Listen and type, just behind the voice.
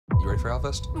for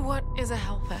Hellfest? What is a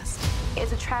Hellfest?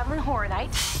 It's a traveling horror night,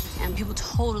 and people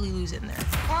totally lose it in there.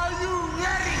 Are you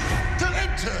ready to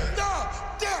enter the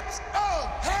depths of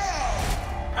hell?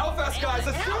 Hellfest, guys,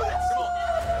 let's do it! Come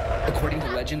on. According to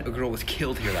legend, a girl was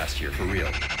killed here last year, for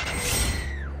real.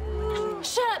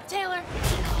 Shut up, Taylor.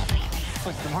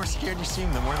 Look, the more scared you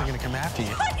seem, the more they're gonna come after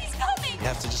you. He's coming! You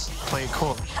have to just play it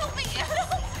cool. Help me!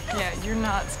 Yeah, you're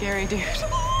not scary, dude. You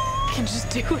can just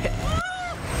do it.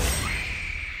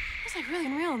 It's like really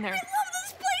real in there. I love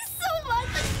this place so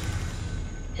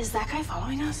much! Is that guy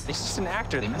following us? He's just an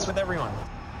actor. They mess with everyone.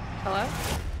 Hello?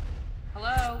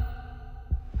 Hello?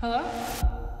 Hello?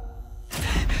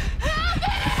 Help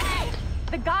me!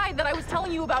 The guy that I was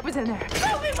telling you about was in there.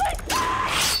 Help me,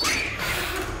 please!